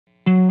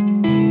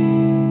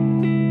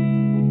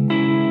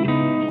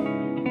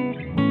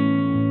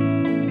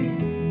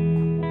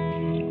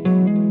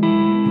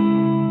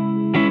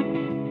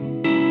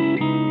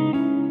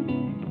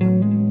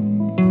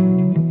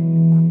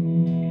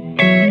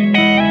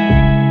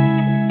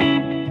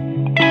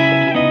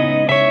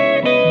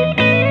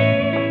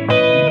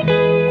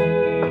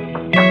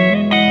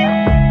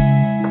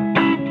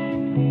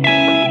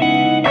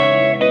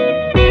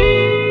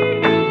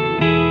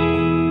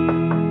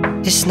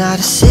not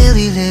a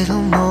silly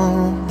little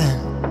moment.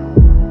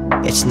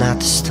 It's not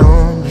the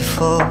storm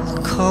before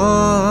the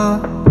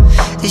calm.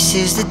 This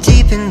is the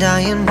deep and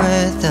dying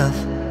breath of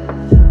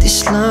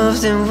this love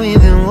that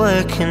we've been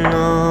working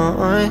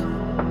on.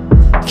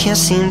 Can't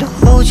seem to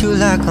hold you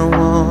like I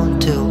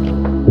want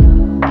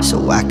to,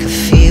 so I can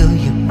feel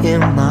you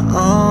in my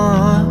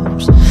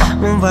arms.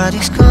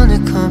 Nobody's gonna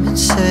come and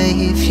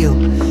save you.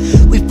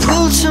 We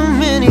pulled too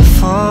many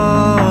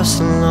false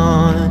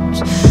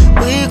alarms.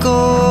 We're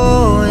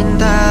going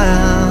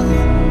down,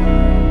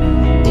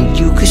 and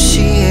you could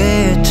see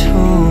it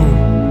too.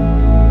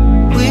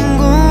 We're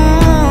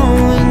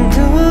going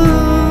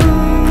down,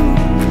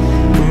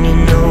 and you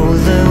know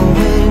that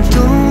we're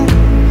doomed.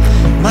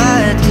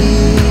 My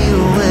dear,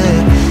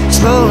 we're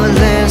slow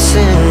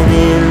dancing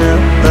in a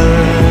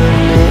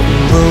burning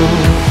room.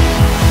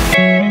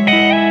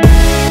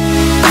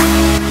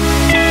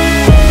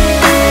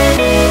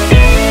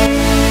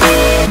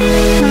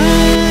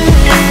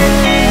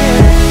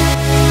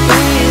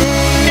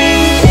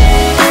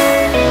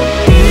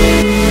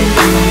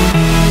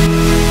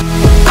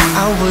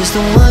 The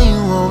one you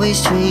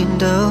always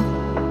dreamed of.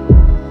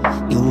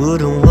 You were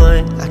the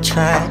one I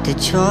tried to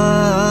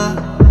draw.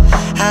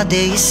 How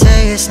dare you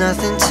say it's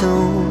nothing to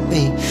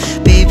me?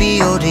 Baby,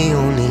 you're the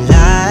only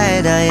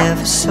light I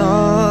ever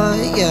saw.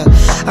 Yeah,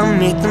 I'll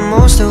make the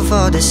most of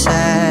all the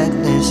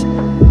sadness.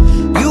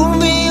 You'll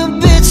be a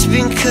bitch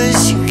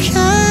because you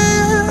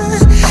can.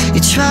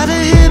 You try to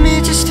hit me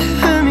just to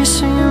hurt me,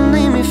 so you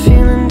leave me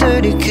feeling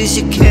dirty, cause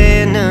you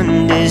can't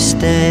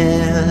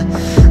understand.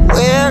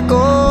 We're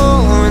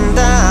going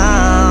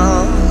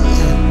down,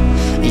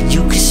 and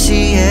you can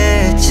see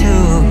it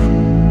too.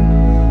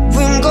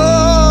 We're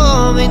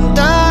going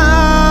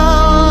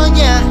down,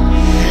 yeah,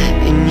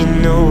 and you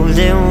know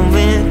that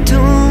we're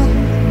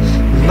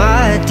doomed.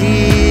 My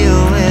dear,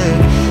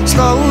 we're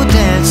slow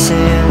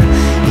dancing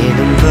in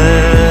a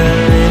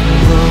burning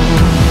room.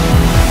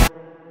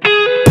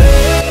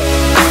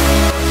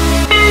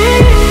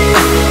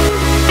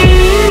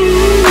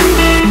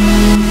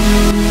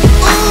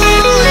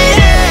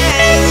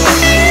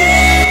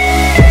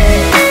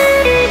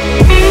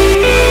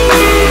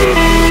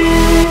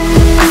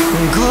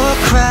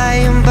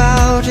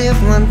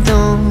 Why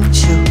don't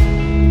you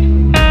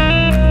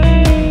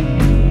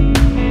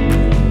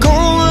go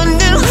on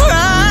and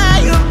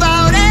cry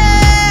about it?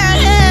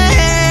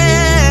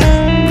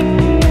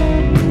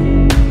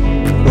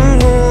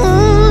 Go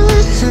on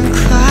and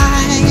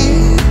cry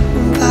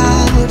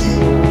about it.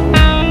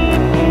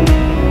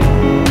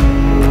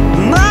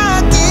 My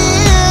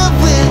dear,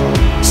 we're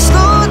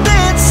slow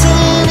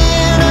dancing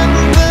in a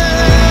burning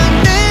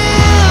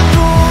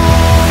room.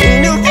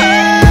 In a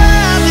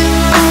burning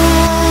room.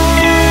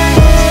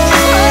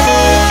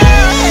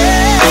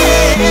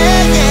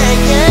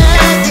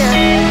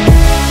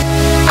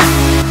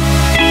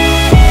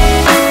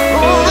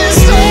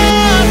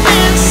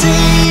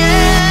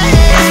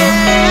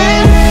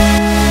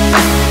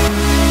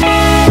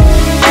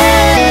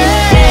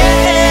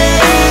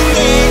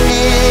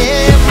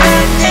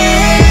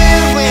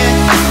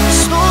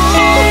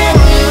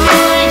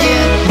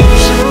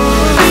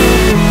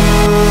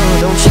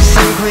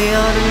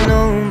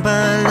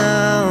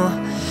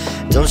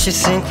 Don't you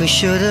think we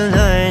should've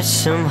learned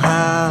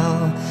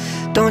somehow?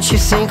 Don't you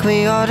think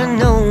we ought to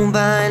know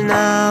by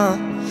now?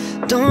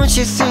 Don't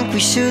you think we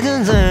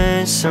should've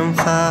learned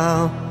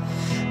somehow?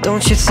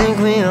 Don't you think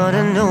we ought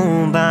to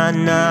know by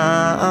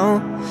now?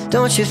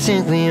 Don't you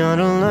think we ought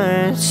to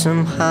learn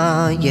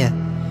somehow? Yeah,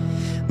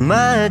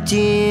 my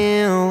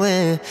dear,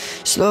 we're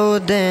slow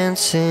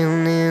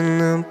dancing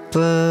in a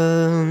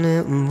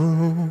burning room.